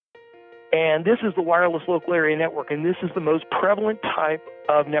And this is the wireless local area network, and this is the most prevalent type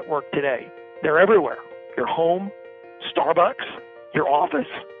of network today. They're everywhere. Your home, Starbucks, your office,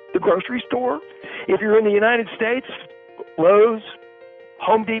 the grocery store. If you're in the United States, Lowe's,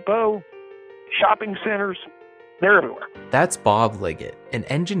 Home Depot, shopping centers, they're everywhere. That's Bob Liggett, an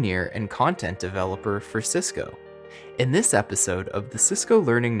engineer and content developer for Cisco. In this episode of the Cisco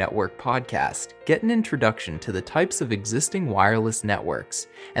Learning Network Podcast, get an introduction to the types of existing wireless networks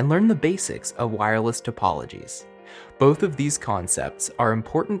and learn the basics of wireless topologies. Both of these concepts are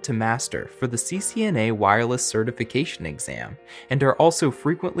important to master for the CCNA Wireless certification exam and are also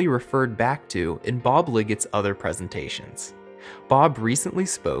frequently referred back to in Bob Liggett's other presentations. Bob recently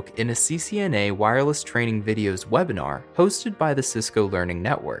spoke in a CCNA Wireless Training Videos webinar hosted by the Cisco Learning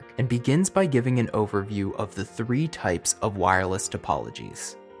Network and begins by giving an overview of the three types of wireless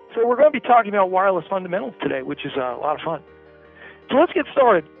topologies. So we're going to be talking about wireless fundamentals today, which is a lot of fun. So let's get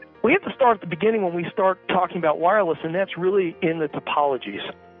started. We have to start at the beginning when we start talking about wireless, and that's really in the topologies.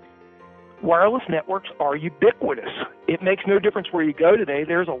 Wireless networks are ubiquitous. It makes no difference where you go today.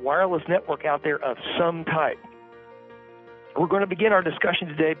 There's a wireless network out there of some type. We're going to begin our discussion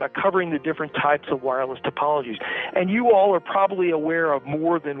today by covering the different types of wireless topologies. And you all are probably aware of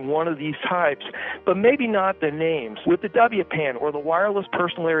more than one of these types, but maybe not the names. With the WPAN, or the Wireless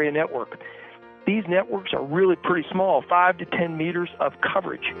Personal Area Network, these networks are really pretty small, 5 to 10 meters of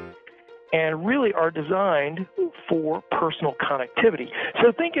coverage, and really are designed for personal connectivity.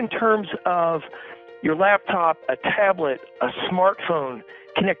 So think in terms of your laptop, a tablet, a smartphone,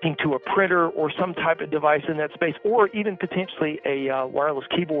 connecting to a printer or some type of device in that space, or even potentially a wireless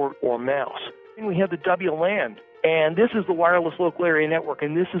keyboard or mouse. And we have the WLAN, and this is the wireless local area network,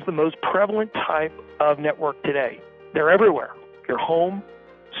 and this is the most prevalent type of network today. They're everywhere. Your home,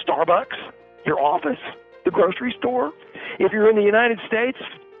 Starbucks, your office, the grocery store. If you're in the United States,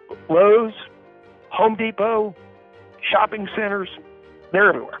 Lowe's, Home Depot, shopping centers, they're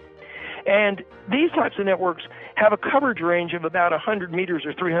everywhere. And these types of networks have a coverage range of about 100 meters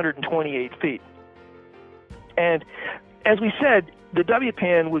or 328 feet. And as we said, the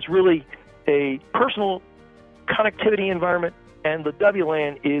WPAN was really a personal connectivity environment, and the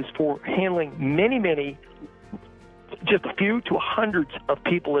WLAN is for handling many, just a few to hundreds of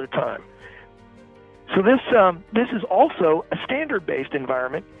people at a time. So this is also a standard-based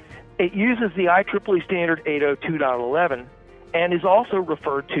environment. It uses the IEEE standard 802.11 and is also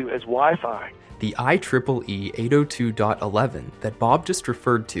referred to as Wi-Fi. The IEEE 802.11 that Bob just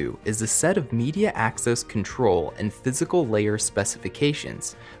referred to is a set of media access control and physical layer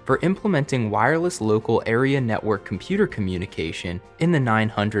specifications for implementing wireless local area network computer communication in the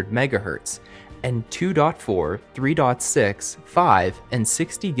 900 MHz and 2.4, 3.6, 5, and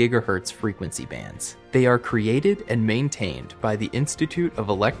 60 GHz frequency bands. They are created and maintained by the Institute of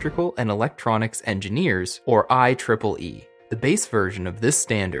Electrical and Electronics Engineers, or IEEE. The base version of this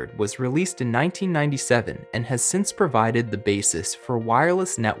standard was released in 1997 and has since provided the basis for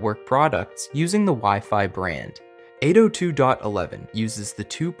wireless network products using the Wi-Fi brand. 802.11 uses the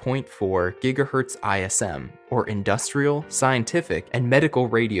 2.4 GHz ISM, or Industrial, Scientific, and Medical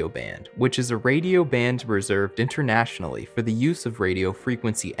Radio Band, which is a radio band reserved internationally for the use of radio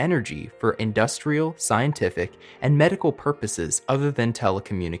frequency energy for industrial, scientific, and medical purposes other than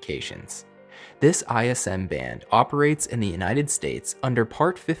telecommunications. This ISM band operates in the United States under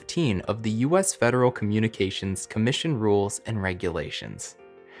Part 15 of the U.S. Federal Communications Commission rules and regulations.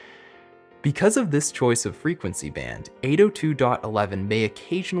 Because of this choice of frequency band, 802.11 may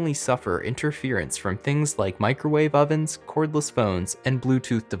occasionally suffer interference from things like microwave ovens, cordless phones, and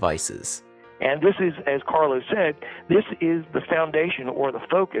Bluetooth devices. And this is, as Carlos said, this is the foundation or the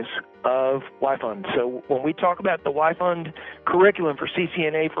focus of Wi-Fi. So when we talk about the Wi-Fi curriculum for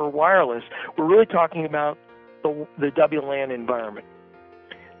CCNA for wireless, we're really talking about the WLAN environment.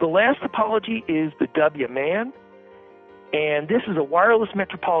 The last topology is the WMAN, and this is a wireless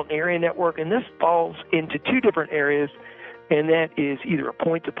metropolitan area network, and this falls into two different areas, and that is either a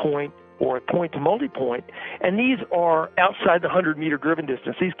point-to-point or a point-to-multipoint, and these are outside the 100-meter driven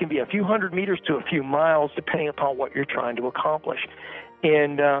distance. These can be a few hundred meters to a few miles, depending upon what you're trying to accomplish.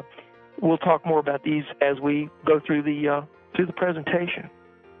 And we'll talk more about these as we go through the presentation.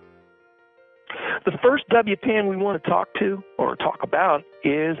 The first WPAN we want to talk about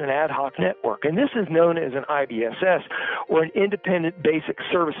is an ad hoc network, and this is known as an IBSS, or an independent basic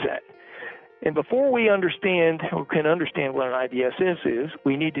service set. And before we can understand what an IBSS is,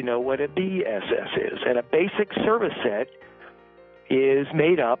 we need to know what a BSS is. And a basic service set is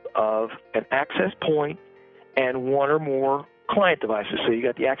made up of an access point and one or more client devices. So you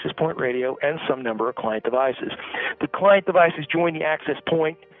got the access point radio and some number of client devices. The client devices join the access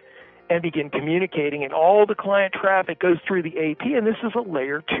point, and begin communicating, and all the client traffic goes through the AP, and this is a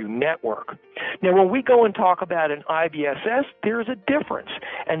layer 2 network. Now, when we go and talk about an IBSS, there's a difference,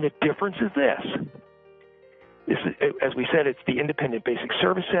 and the difference is this. This is, as we said, it's the independent basic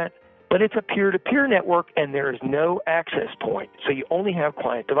service set, but it's a peer-to-peer network, and there is no access point, so you only have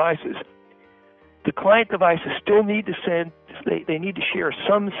client devices. The client devices still need to send, they need to share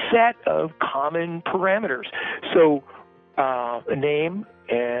some set of common parameters. So a name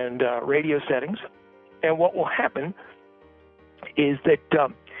and radio settings. And what will happen is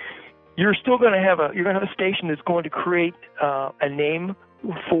that you're still going to have a station that's going to create a name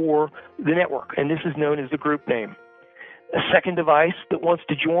for the network, and this is known as the group name. A second device that wants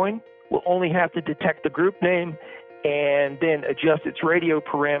to join will only have to detect the group name and then adjust its radio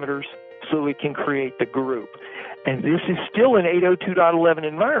parameters so it can create the group. And this is still an 802.11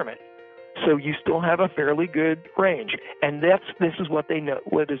 environment, so you still have a fairly good range. And this is what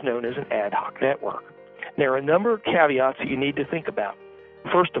is known as an ad hoc network. There are a number of caveats that you need to think about.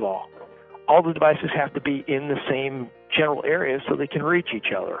 First of all the devices have to be in the same general area so they can reach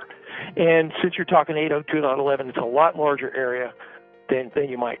each other. And since you're talking 802.11, it's a lot larger area than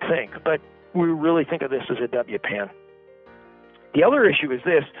you might think. But we really think of this as a WPAN. The other issue is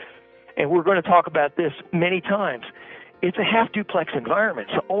this, and we're going to talk about this many times. It's a half duplex environment,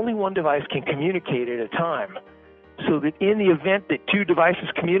 so only one device can communicate at a time. So that in the event that two devices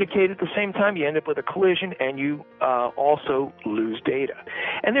communicate at the same time, you end up with a collision and you also lose data.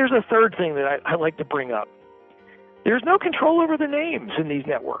 And there's a third thing that I like to bring up. There's no control over the names in these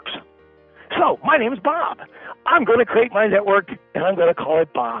networks. So, my name is Bob. I'm going to create my network, and I'm going to call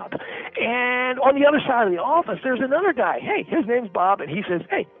it Bob. And on the other side of the office, there's another guy. Hey, his name's Bob, and he says,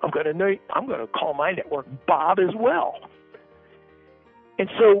 hey, I'm going to call my network Bob as well. And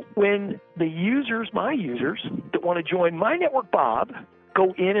so when the my users that want to join my network Bob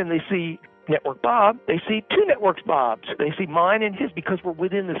go in and they see network Bob, they see two networks Bobs. They see mine and his because we're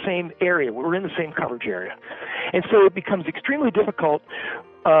within the same area. We're in the same coverage area. And so it becomes extremely difficult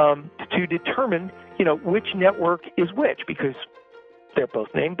to determine, which network is which because they're both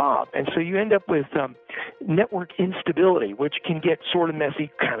named Bob. And so you end up with network instability, which can get sort of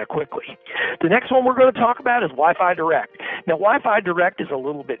messy kind of quickly. The next one we're going to talk about is Wi-Fi Direct. Now, Wi-Fi Direct is a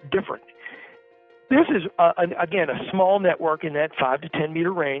little bit different. This is, again, a small network in that 5 to 10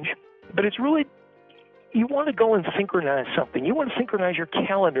 meter range, but it's really, you want to go and synchronize something. You want to synchronize your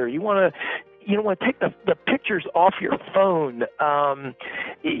calendar. You want to take the pictures off your phone.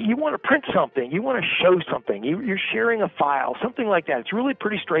 You want to print something. You want to show something. You're sharing a file, something like that. It's really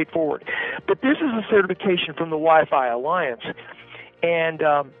pretty straightforward. But this is a certification from the Wi-Fi Alliance. And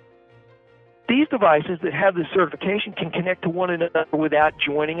these devices that have this certification can connect to one another without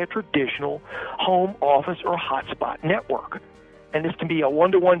joining a traditional home, office, or hotspot network. And this can be a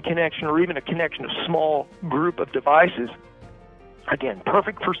one-to-one connection or even a connection of a small group of devices. Again,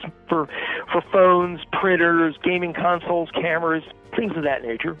 perfect for phones, printers, gaming consoles, cameras, things of that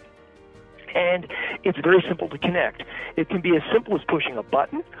nature. And it's very simple to connect. It can be as simple as pushing a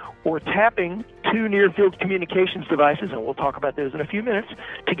button or tapping two near-field communications devices, and we'll talk about those in a few minutes,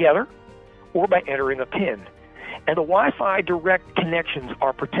 together, or by entering a PIN. And the Wi-Fi direct connections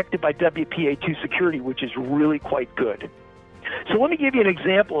are protected by WPA2 security, which is really quite good. So let me give you an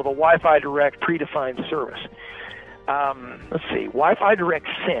example of a Wi-Fi direct predefined service. Let's see, Wi-Fi Direct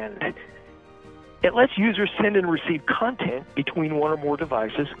Send. It lets users send and receive content between one or more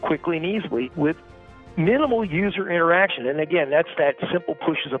devices quickly and easily with minimal user interaction. And again, that's that simple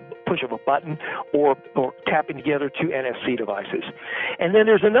push of a button or tapping together two NFC devices. And then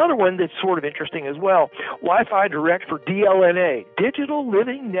there's another one that's sort of interesting as well, Wi-Fi Direct for DLNA, Digital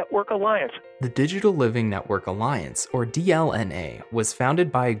Living Network Alliance. The Digital Living Network Alliance, or DLNA, was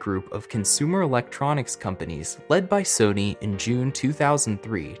founded by a group of consumer electronics companies led by Sony in June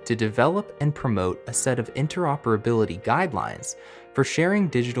 2003 to develop and promote a set of interoperability guidelines for sharing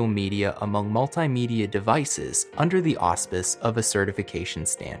digital media among multimedia devices under the auspice of a certification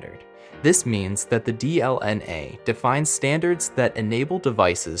standard. This means that the DLNA defines standards that enable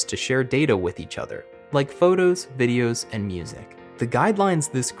devices to share data with each other, like photos, videos, and music. The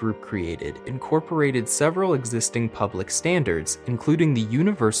guidelines this group created incorporated several existing public standards, including the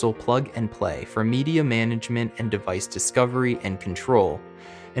Universal Plug-and-Play for media management and device discovery and control,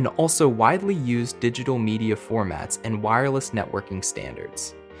 and also widely used digital media formats and wireless networking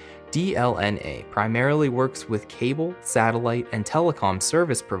standards. DLNA primarily works with cable, satellite, and telecom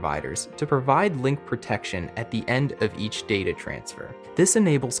service providers to provide link protection at the end of each data transfer. This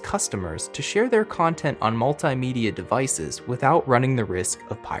enables customers to share their content on multimedia devices without running the risk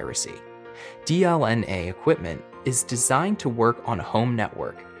of piracy. DLNA equipment is designed to work on a home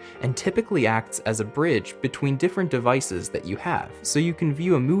network, and typically acts as a bridge between different devices that you have, so you can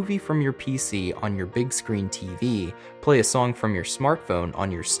view a movie from your PC on your big screen TV, play a song from your smartphone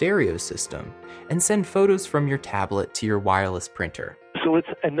on your stereo system, and send photos from your tablet to your wireless printer. So it's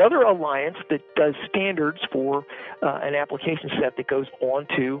another alliance that does standards for an application set that goes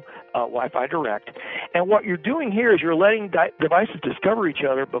onto Wi-Fi Direct. And what you're doing here is you're letting devices discover each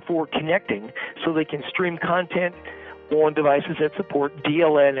other before connecting so they can stream content on devices that support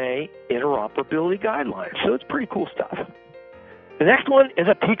DLNA interoperability guidelines. So it's pretty cool stuff. The next one is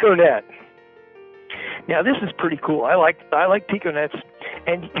a PicoNet. Now this is pretty cool. I like PicoNets,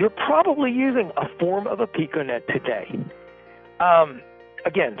 and you're probably using a form of a PicoNet today.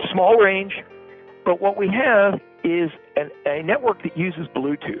 Again, small range, but what we have is a network that uses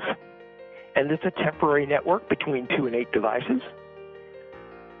Bluetooth, and it's a temporary network between 2 and 8 devices.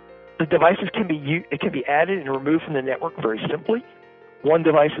 The devices can be added and removed from the network very simply. One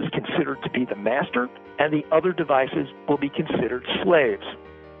device is considered to be the master, and the other devices will be considered slaves.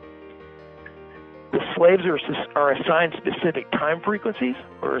 The slaves are assigned specific time frequencies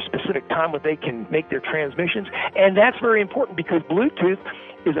or a specific time when they can make their transmissions, and that's very important because Bluetooth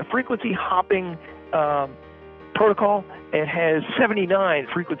is a frequency hopping protocol. It has 79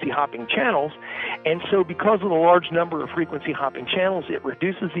 frequency hopping channels, and so because of the large number of frequency hopping channels, it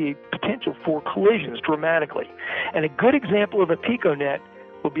reduces the potential for collisions dramatically. And a good example of a PicoNet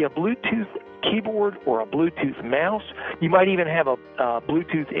would be a Bluetooth keyboard or a Bluetooth mouse. You might even have a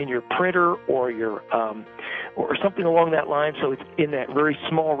Bluetooth in your printer or your or something along that line, so it's in that very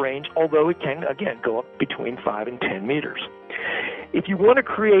small range, although it can, again, go up between 5 and 10 meters. If you want to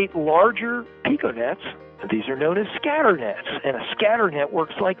create larger PicoNets, these are known as scatternets, and a scatternet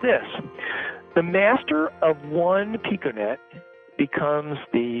works like this. The master of one PicoNet becomes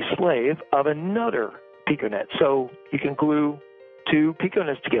the slave of another PicoNet, so you can glue 2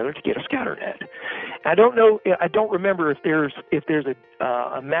 PicoNets together to get a scatternet. I don't remember if there's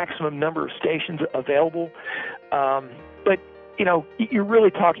a maximum number of stations available, but you're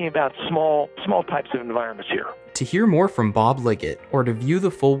really talking about small types of environments here. To hear more from Bob Liggett or to view the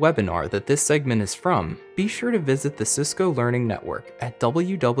full webinar that this segment is from, be sure to visit the Cisco Learning Network at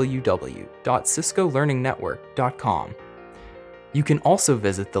www.ciscolearningnetwork.com. You can also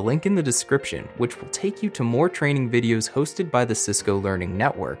visit the link in the description, which will take you to more training videos hosted by the Cisco Learning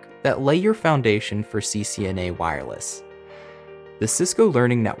Network that lay your foundation for CCNA Wireless. The Cisco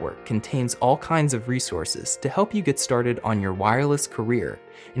Learning Network contains all kinds of resources to help you get started on your wireless career,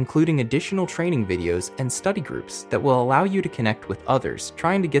 including additional training videos and study groups that will allow you to connect with others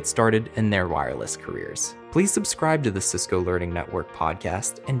trying to get started in their wireless careers. Please subscribe to the Cisco Learning Network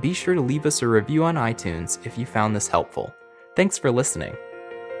podcast and be sure to leave us a review on iTunes if you found this helpful. Thanks for listening.